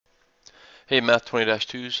Hey, Math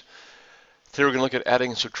 20-2s. Today we're going to look at adding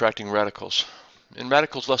and subtracting radicals. In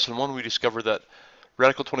Radicals Lesson 1, we discovered that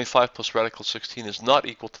radical 25 plus radical 16 is not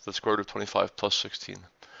equal to the square root of 25 plus 16. And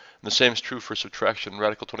the same is true for subtraction.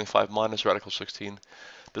 Radical 25 minus radical 16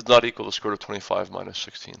 does not equal the square root of 25 minus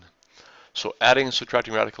 16. So adding and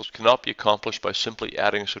subtracting radicals cannot be accomplished by simply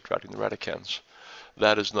adding and subtracting the radicands.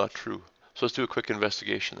 That is not true. So let's do a quick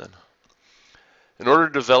investigation then. In order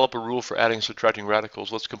to develop a rule for adding and subtracting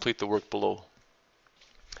radicals, let's complete the work below.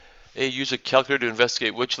 A. Use a calculator to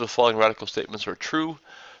investigate which of the following radical statements are true.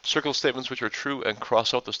 Circle statements which are true and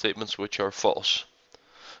cross out the statements which are false.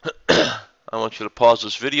 I want you to pause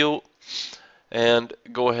this video and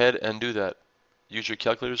go ahead and do that. Use your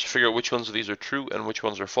calculators, figure out which ones of these are true and which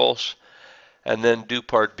ones are false, and then do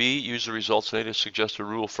part B. Use the results in A to suggest a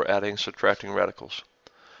rule for adding and subtracting radicals.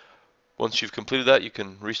 Once you've completed that, you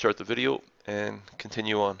can restart the video and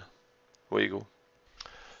continue on. Away you go.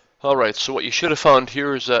 Alright, so what you should have found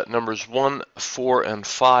here is that numbers 1, 4, and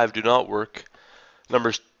 5 do not work.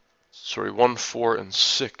 1, 4, and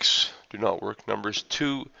 6 do not work. Numbers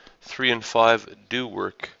 2, 3, and 5 do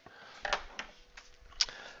work.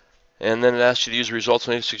 And then it asks you to use the results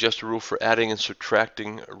and to suggest a rule for adding and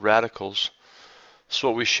subtracting radicals. So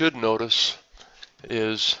what we should notice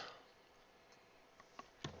is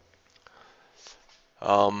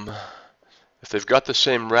if they've got the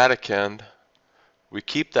same radicand, we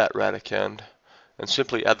keep that radicand and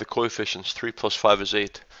simply add the coefficients. 3 plus 5 is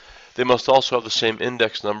 8. They must also have the same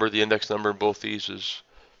index number. The index number in both these is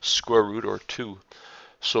square root, or 2.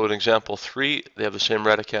 So in example 3, they have the same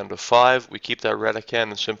radicand of 5. We keep that radicand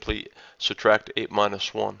and simply subtract 8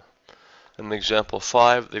 minus 1. In example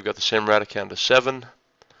 5, they've got the same radicand of 7.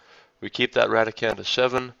 We keep that radicand of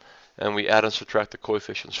 7, and we add and subtract the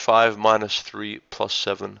coefficients. 5 minus 3 plus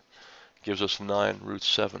 7 gives us 9 root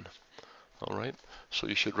 7. All right. So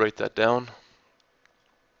you should write that down.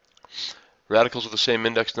 Radicals with the same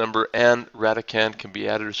index number and radicand can be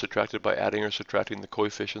added or subtracted by adding or subtracting the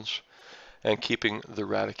coefficients and keeping the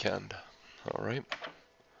radicand. All right.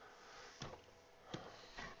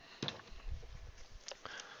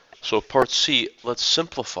 So part C, let's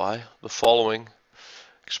simplify the following,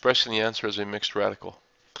 expressing the answer as a mixed radical.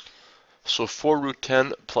 So 4 root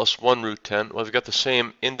 10 plus 1 root 10, well, we've got the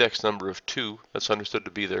same index number of 2. That's understood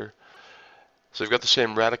to be there. So we've got the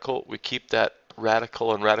same radical. We keep that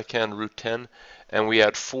radical and radicand root 10, and we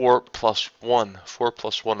add 4 plus 1. 4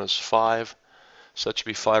 plus 1 is 5, so that should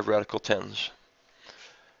be 5 radical 10s.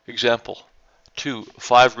 Example 2,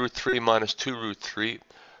 5 root 3 minus 2 root 3.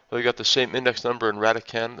 Well, we got the same index number in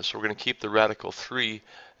radicand, so we're going to keep the radical 3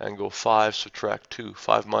 and go 5 subtract 2.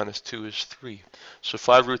 5 minus 2 is 3. So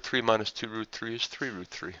 5 root 3 minus 2 root 3 is 3 root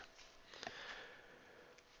 3.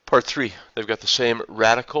 Part 3, they've got the same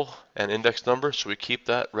radical and index number, so we keep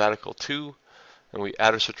that radical 2, and we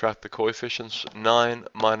add or subtract the coefficients. 9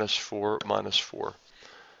 minus 4 minus 4.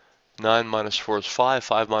 9 minus 4 is 5,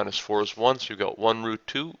 5 minus 4 is 1, so you've got 1 root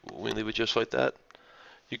 2. We leave it just like that.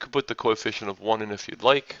 You could put the coefficient of 1 in if you'd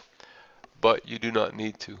like, but you do not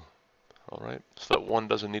need to. All right, so that 1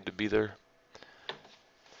 doesn't need to be there.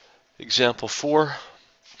 Example 4,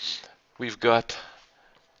 we've got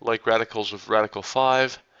like radicals of radical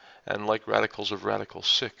 5 and like radicals of radical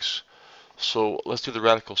 6. So let's do the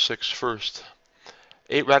radical 6 first.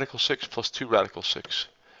 8 radical 6 plus 2 radical 6.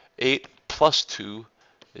 8 plus 2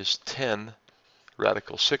 is 10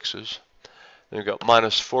 radical 6s. Then we've got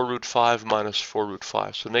minus 4 root 5 minus 4 root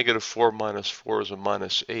 5. So negative 4 minus 4 is a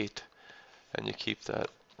minus 8, and you keep that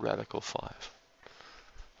radical 5.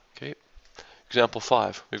 Okay. Example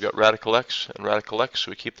 5, we've got radical x and radical x,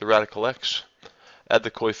 so we keep the radical x, add the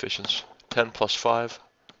coefficients. 10 plus 5,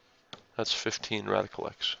 that's 15 radical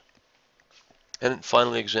x. And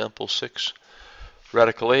finally, example 6,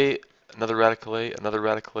 radical a, another radical a, another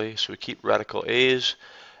radical a, so we keep radical a's,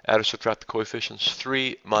 add or subtract the coefficients.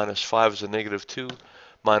 3 minus 5 is a negative 2,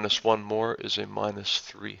 minus 1 more is a minus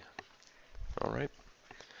 3. All right.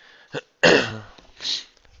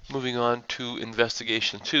 Moving on to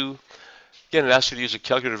investigation 2. Again, it asks you to use a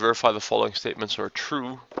calculator to verify the following statements are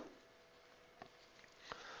true.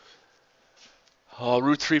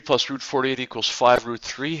 Root 3 plus root 48 equals 5 root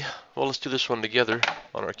 3. Well, let's do this one together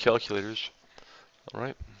on our calculators. All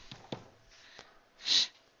right.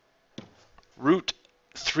 Root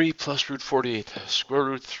 3 plus root 48, square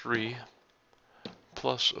root 3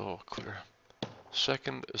 plus,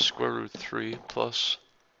 second square root 3 plus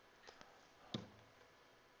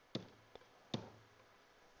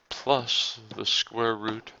the square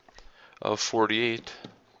root of 48.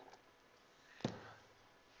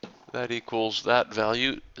 That equals that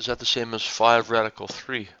value. Is that the same as 5 radical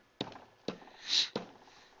 3?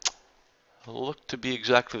 look to be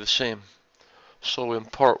exactly the same. So in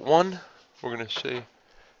part 1, we're going to say,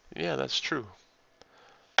 yeah, that's true.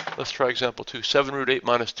 Let's try example 2. 7 root 8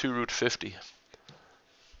 minus 2 root 50.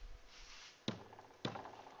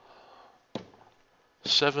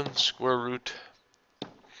 7 square root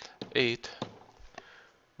 8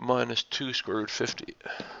 minus 2 square root 50.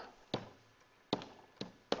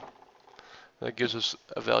 That gives us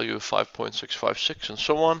a value of 5.656 and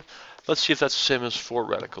so on. Let's see if that's the same as 4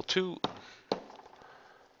 radical 2.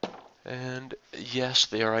 And yes,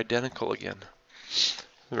 they are identical again.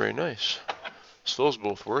 Very nice. So those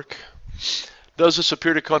both work. Does this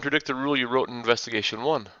appear to contradict the rule you wrote in investigation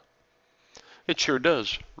 1? It sure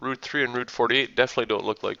does. Root 3 and root 48 definitely don't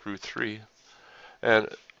look like root 3. And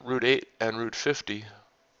root 8 and root 50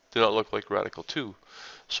 do not look like radical 2.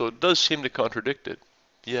 So it does seem to contradict it.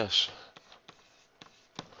 Yes.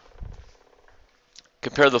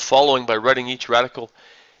 Compare the following by writing each radical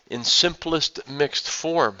in simplest mixed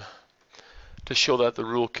form to show that the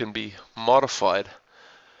rule can be modified.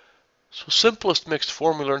 So simplest mixed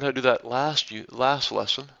form, we learned how to do that last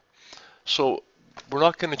lesson. So we're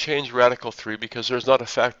not going to change radical 3 because there's not a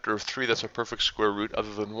factor of 3 that's a perfect square root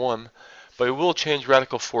other than 1, but we will change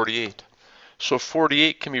radical 48. So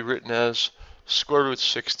 48 can be written as square root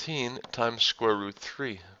 16 times square root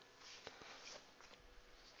 3.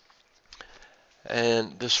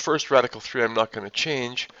 And this first radical 3 I'm not going to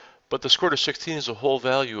change, but the square root of 16 is a whole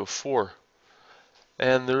value of 4.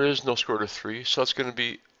 And there is no square root of 3, so it's going to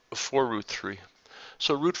be 4 root 3.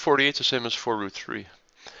 So root 48 is the same as 4 root 3.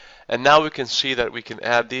 And now we can see that we can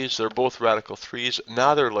add these. They're both radical 3's.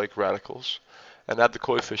 Now they're like radicals. And add the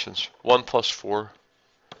coefficients. 1 plus 4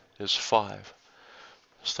 is 5.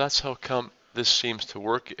 So that's how come this seems to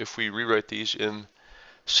work if we rewrite these in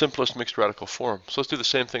simplest mixed radical form. So let's do the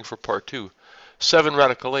same thing for part 2. 7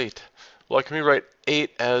 radical 8. Well, I can rewrite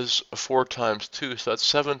 8 as 4 times 2. So that's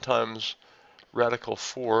 7 times radical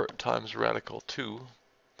 4 times radical 2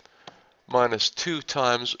 minus 2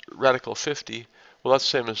 times radical 50. Well, that's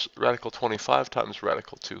the same as radical 25 times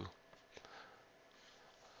radical 2.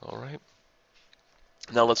 All right.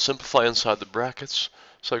 Now let's simplify inside the brackets.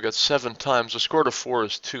 So I've got 7 times, the square root of 4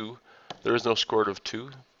 is 2. There is no square root of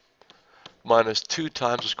 2. Minus 2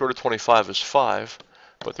 times, the square root of 25 is 5.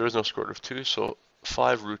 But there is no square root of 2, so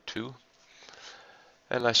 5 root 2.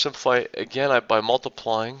 And I simplify again by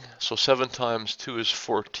multiplying. So 7 times 2 is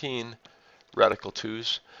 14 radical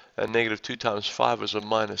 2's. And negative 2 times 5 is a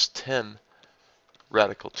minus 10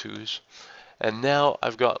 radical 2's. And now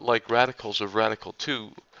I've got like radicals of radical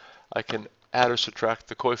 2. I can add or subtract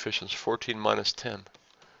the coefficients. 14 minus 10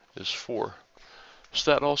 is 4.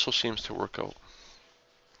 So that also seems to work out.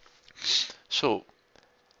 So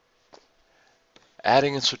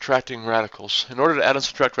adding and subtracting radicals. In order to add and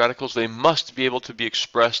subtract radicals, they must be able to be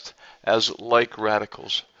expressed as like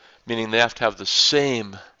radicals, meaning they have to have the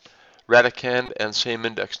same radicand and same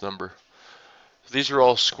index number. These are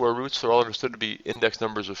all square roots. They're all understood to be index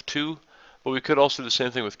numbers of 2. But we could also do the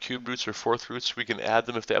same thing with cube roots or fourth roots. We can add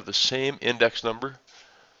them if they have the same index number,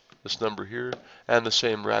 this number here, and the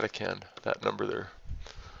same radicand, that number there.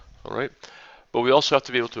 All right. But we also have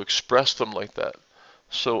to be able to express them like that.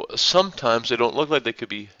 So sometimes they don't look like they could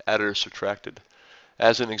be added or subtracted.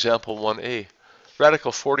 As in example 1a,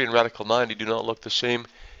 radical 40 and radical 90 do not look the same,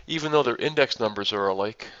 even though their index numbers are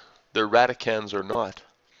alike. Their radicands are not.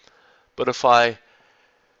 But if I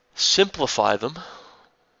simplify them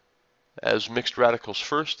as mixed radicals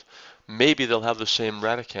first, maybe they'll have the same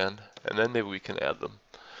radicand, and then maybe we can add them.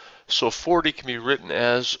 So 40 can be written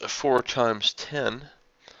as 4 times 10.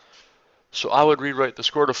 So I would rewrite the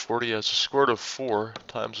square root of 40 as the square root of 4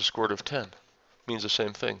 times the square root of 10. Means the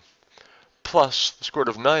same thing. Plus the square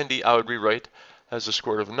root of 90 I would rewrite as the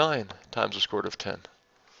square root of 9 times the square root of 10.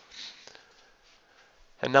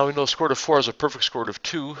 And now we know the square root of 4 is a perfect square root of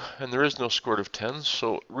 2, and there is no square root of 10,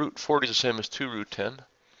 so root 40 is the same as 2 root 10.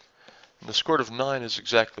 And the square root of 9 is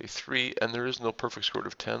exactly 3, and there is no perfect square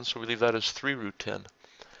root of 10, so we leave that as 3 root 10.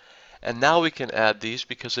 And now we can add these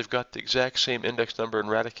because they've got the exact same index number and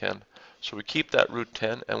radicand. So we keep that root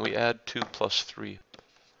 10, and we add 2 plus 3.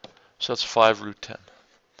 So that's 5 root 10.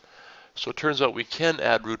 So it turns out we can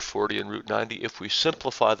add root 40 and root 90 if we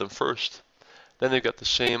simplify them first. Then they've got the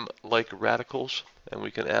same like radicals, and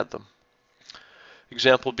we can add them.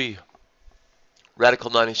 Example B,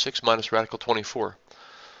 radical 96 minus radical 24.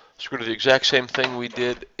 So we're going to do the exact same thing we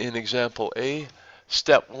did in example A.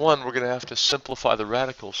 Step 1, we're going to have to simplify the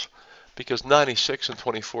radicals because 96 and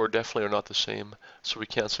 24 definitely are not the same, so we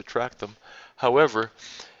can't subtract them. However,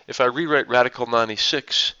 if I rewrite radical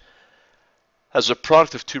 96 as a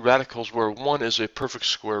product of two radicals where one is a perfect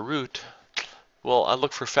square root, Well, I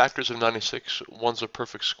look for factors of 96. One's a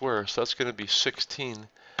perfect square, so that's going to be 16.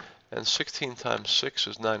 And 16 times 6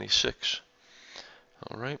 is 96.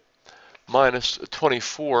 All right. Minus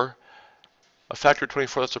 24. A factor of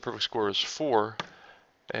 24 that's a perfect square is 4.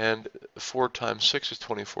 And 4 times 6 is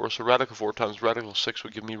 24. So radical 4 times radical 6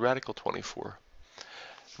 would give me radical 24.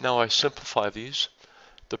 Now I simplify these.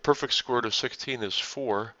 The perfect square root of 16 is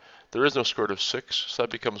 4. There is no square root of 6, so that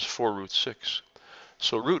becomes 4 root 6.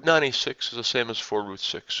 So root 96 is the same as 4 root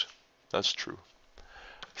 6. That's true.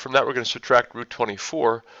 From that, we're going to subtract root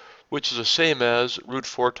 24, which is the same as root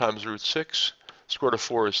 4 times root 6. Square root of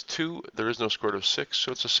 4 is 2. There is no square root of 6,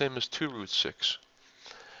 so it's the same as 2 root 6.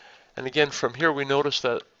 And again, from here, we notice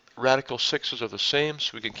that radical 6's are the same,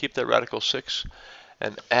 so we can keep that radical 6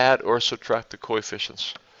 and add or subtract the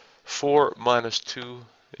coefficients. 4 minus 2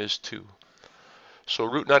 is 2. So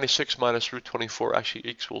root 96 minus root 24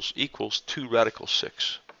 actually equals 2 radical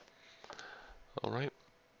 6. All right.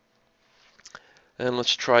 And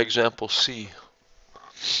let's try example C.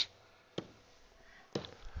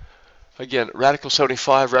 Again, radical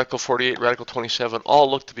 75, radical 48, radical 27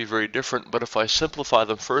 all look to be very different, but if I simplify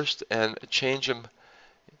them first and change them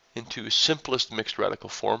into simplest mixed radical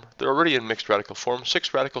form, they're already in mixed radical form.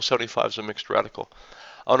 6 radical 75 is a mixed radical.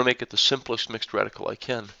 I want to make it the simplest mixed radical I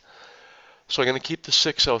can. So I'm going to keep the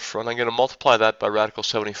 6 out front. I'm going to multiply that by radical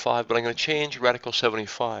 75, but I'm going to change radical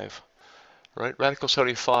 75. Right? Radical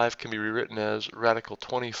 75 can be rewritten as radical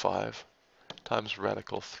 25 times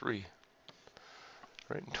radical 3.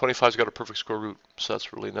 Right? And 25's got a perfect square root, so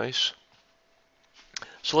that's really nice.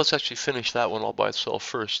 So let's actually finish that one all by itself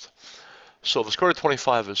first. So the square root of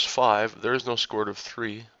 25 is 5. There is no square root of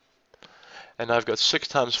 3. And I've got 6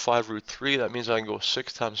 times 5 root 3. That means I can go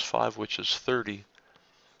 6 times 5, which is 30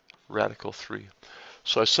 radical 3.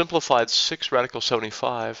 So I simplified 6 radical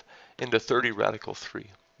 75 into 30 radical 3.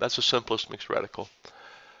 That's the simplest mixed radical.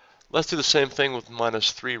 Let's do the same thing with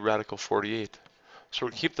minus 3 radical 48. So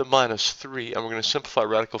we're going to keep the minus 3, and we're going to simplify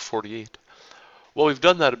radical 48. Well, we've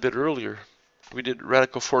done that a bit earlier. We did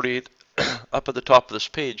radical 48 up at the top of this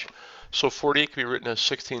page. So 48 can be written as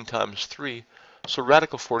 16 times 3. So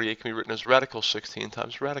radical 48 can be written as radical 16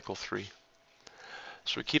 times radical 3.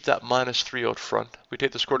 So we keep that minus 3 out front. We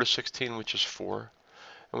take the square root of 16, which is 4.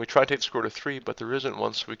 And we try to take the square root of 3, but there isn't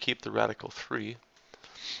one, so we keep the radical 3.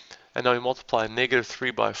 And now we multiply negative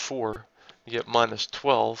 3 by 4. You get minus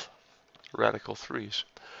 12 radical 3's.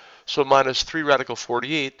 So minus 3 radical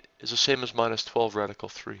 48 is the same as minus 12 radical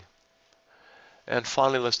 3. And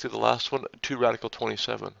finally, let's do the last one, 2 radical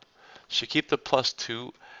 27. So you keep the plus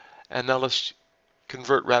 2, and now let's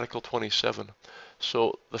convert radical 27.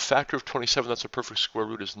 So the factor of 27 that's a perfect square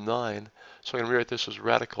root is 9. So I'm going to rewrite this as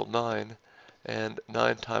radical 9, and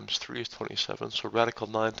 9 times 3 is 27. So radical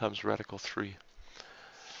 9 times radical 3.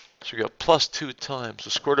 So we got plus 2 times.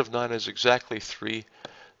 The square root of 9 is exactly 3.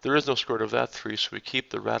 There is no square root of that 3, so we keep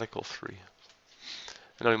the radical 3.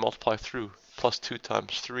 And now we multiply through. Plus 2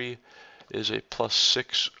 times 3 is a plus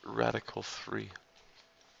 6 radical 3.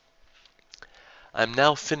 I'm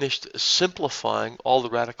now finished simplifying all the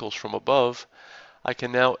radicals from above. I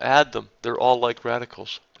can now add them. They're all like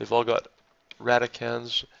radicals. They've all got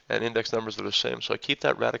radicands and index numbers that are the same. So I keep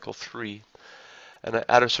that radical 3, and I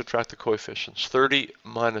add or subtract the coefficients. 30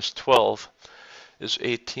 minus 12 is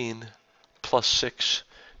 18, plus 6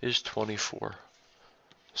 is 24.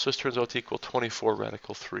 So this turns out to equal 24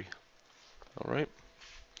 radical 3. All right.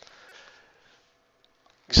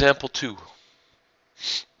 Example 2.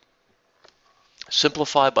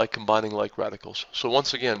 Simplify by combining like radicals. So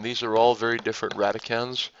once again, these are all very different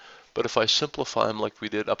radicands, but if I simplify them like we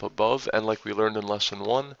did up above and like we learned in lesson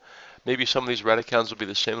 1, maybe some of these radicands will be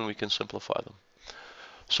the same and we can simplify them.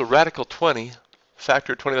 So radical 20,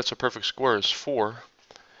 factor of 20 that's a perfect square is 4.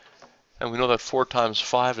 And we know that 4 times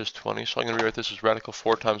 5 is 20, so I'm going to rewrite this as radical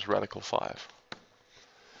 4 times radical 5.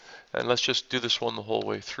 And let's just do this one the whole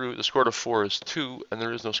way through. The square root of 4 is 2, and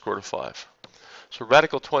there is no square root of 5. So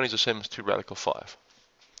radical 20 is the same as 2 radical 5.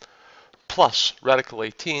 Plus radical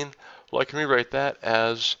 18, well, I can rewrite that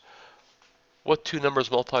as what two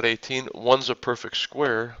numbers multiply to 18? One's a perfect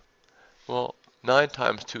square. Well, 9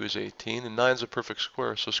 times 2 is 18, and 9 is a perfect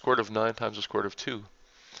square, so square root of 9 times the square root of 2.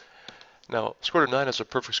 Now, square root of 9 has a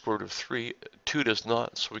perfect square root of 3. 2 does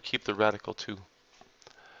not, so we keep the radical 2. Do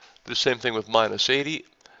the same thing with minus 80.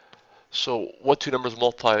 So what two numbers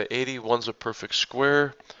multiply to 80? One's a perfect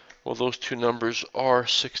square. Well, those two numbers are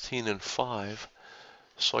 16 and 5.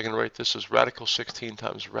 So I can write this as radical 16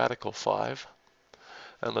 times radical 5.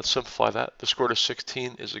 And let's simplify that. The square root of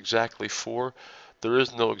 16 is exactly 4. There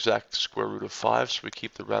is no exact square root of 5, so we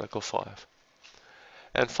keep the radical 5.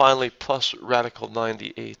 And finally, plus radical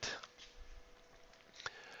 98.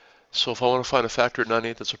 So if I want to find a factor of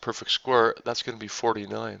 98 that's a perfect square, that's going to be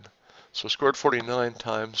 49. So square root 49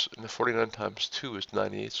 times, and the 49 times 2 is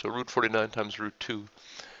 98. So root 49 times root 2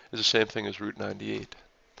 is the same thing as root 98.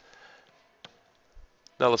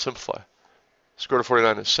 Now let's simplify. Square root of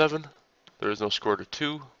 49 is 7. There is no square root of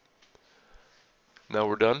 2. Now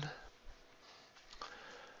we're done.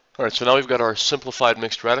 Alright, so now we've got our simplified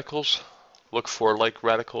mixed radicals. Look for like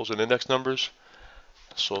radicals and index numbers.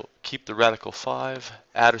 So keep the radical 5,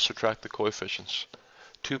 add or subtract the coefficients.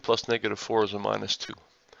 2 plus negative 4 is a minus 2.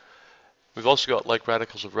 We've also got like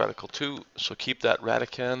radicals of radical 2, so keep that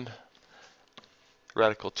radicand,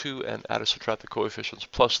 radical 2, and add or subtract the coefficients.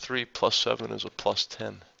 Plus 3 plus 7 is a plus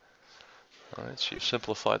 10. Alright, so you've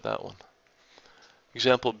simplified that one.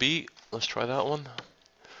 Example B, let's try that one.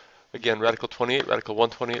 Again, radical 28, radical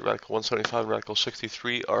 128, radical 175, and radical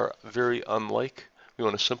 63 are very unlike. We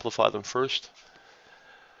want to simplify them first.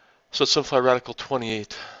 So let's simplify radical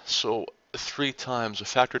 28. So 3 times a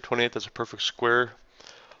factor of 28, that's a perfect square.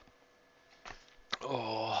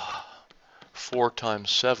 4 times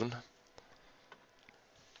 7.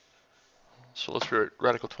 So let's write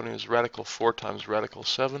radical 28 as radical 4 times radical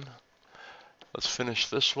 7. Let's finish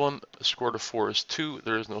this one. The square root of 4 is 2.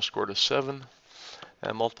 There is no square root of 7.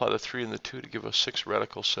 And multiply the 3 and the 2 to give us 6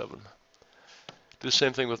 radical 7. Do the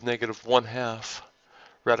same thing with negative 1/2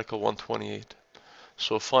 radical 128.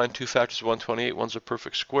 So find two factors of 128. One's a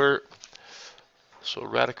perfect square. So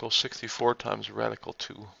radical 64 times radical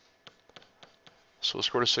 2. So the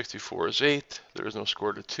square root of 64 is 8. There is no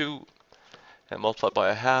square root of 2. And multiply by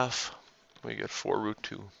a half, we get 4 root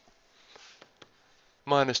 2.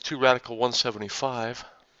 Minus 2 radical 175.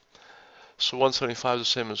 So 175 is the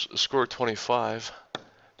same as a square root of 25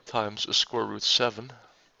 times a square root 7.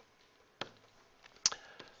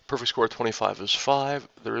 Perfect square of 25 is 5.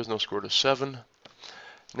 There is no square root of 7.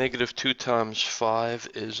 Negative 2 times 5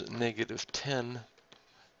 is negative 10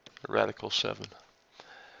 radical 7.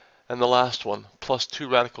 And the last one, plus 2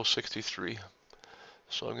 radical 63.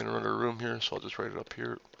 So I'm going to run out of room here, so I'll just write it up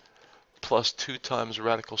here. Plus 2 times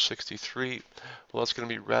radical 63. Well, that's going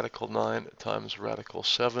to be radical 9 times radical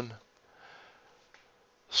 7.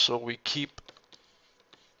 So we keep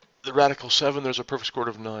the radical 7. There's a perfect square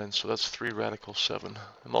root of 9, so that's 3 radical 7.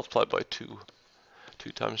 And multiplied by 2.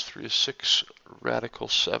 2 times 3 is 6 radical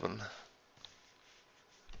 7.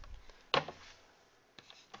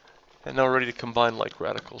 And now we're ready to combine like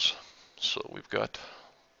radicals. So we've got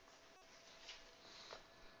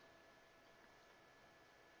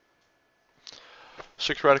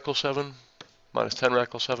six radical 7 minus 10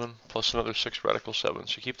 radical 7 plus another 6 radical 7.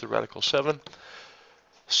 So you keep the radical 7.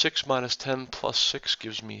 6 minus 10 plus 6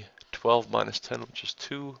 gives me 12 minus 10, which is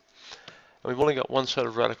 2. And we've only got one set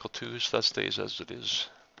of radical 2s, so that stays as it is.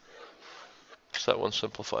 So that one's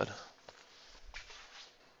simplified.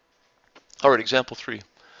 Alright, example 3.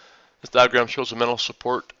 This diagram shows a metal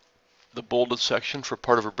support, the bolded section for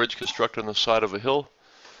part of a bridge constructed on the side of a hill.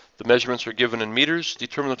 The measurements are given in meters.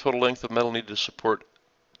 Determine the total length of metal needed to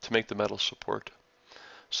make the metal support.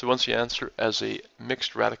 So once the answer as a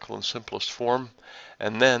mixed radical in simplest form,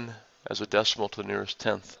 and then as a decimal to the nearest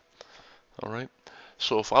tenth. Alright,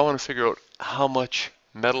 so if I want to figure out how much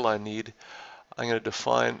metal I need, I'm going to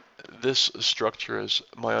define this structure as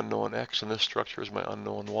my unknown x and this structure as my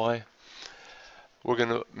unknown y. We're going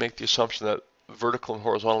to make the assumption that vertical and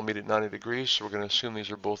horizontal meet at 90 degrees, so we're going to assume these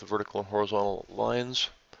are both vertical and horizontal lines.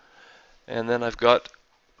 And then I've got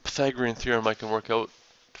Pythagorean theorem I can work out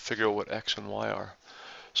to figure out what x and y are.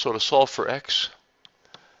 So to solve for x,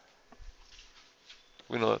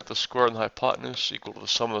 we know that the square and the hypotenuse equal to the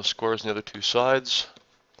sum of the squares on the other two sides.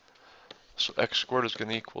 So x squared is going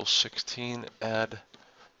to equal 16 add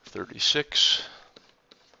 36.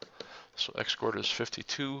 So x squared is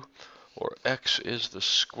 52, or x is the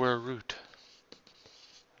square root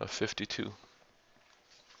of 52.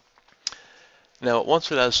 Now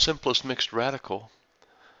once it has simplest mixed radical,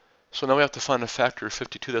 so now we have to find a factor of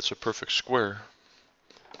 52 that's a perfect square.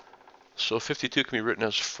 So 52 can be written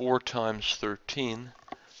as 4 times 13.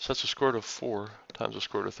 So that's the square root of 4 times the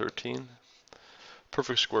square root of 13.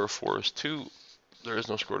 Perfect square of 4 is 2. There is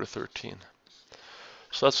no square root of 13.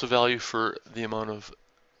 So that's the value for the amount of,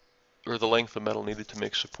 or the length of metal needed to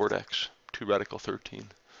make support x, 2 radical 13.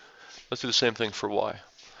 Let's do the same thing for y.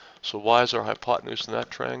 So y is our hypotenuse in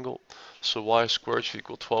that triangle. So y squared should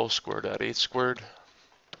equal 12 squared add 8 squared.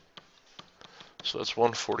 So that's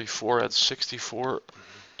 144 add 64.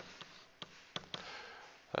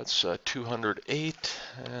 That's 208,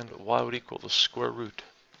 and y would equal the square root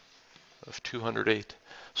of 208.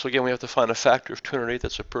 So again, we have to find a factor of 208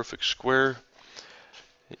 that's a perfect square.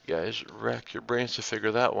 You guys rack your brains to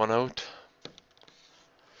figure that one out.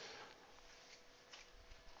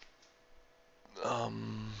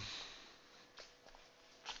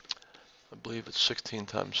 believe it's 16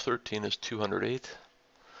 times 13 is 208.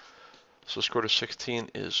 So the square root of 16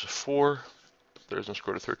 is 4. There is no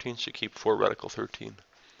square root of 13, so you keep 4 radical 13.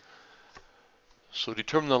 So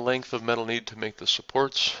determine the length of metal needed to make the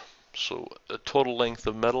supports. So the total length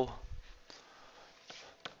of metal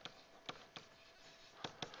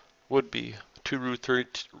would be 2 root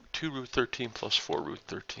 13 plus 4 root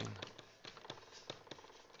 13.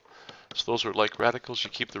 So those are like radicals. You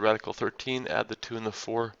keep the radical 13, add the 2 and the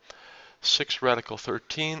 4. 6 radical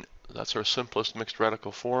 13, that's our simplest mixed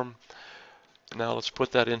radical form. Now let's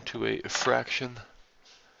put that into a fraction,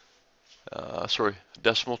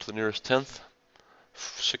 decimal to the nearest tenth.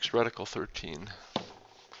 6 radical 13.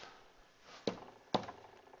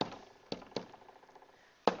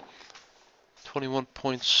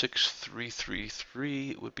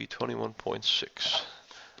 (21.6333) would be 21.6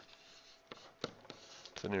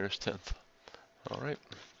 to the nearest tenth. All right.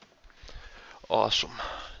 Awesome.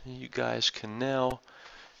 You guys can now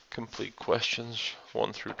complete questions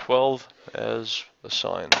 1 through 12 as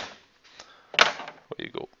assigned. There you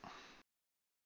go.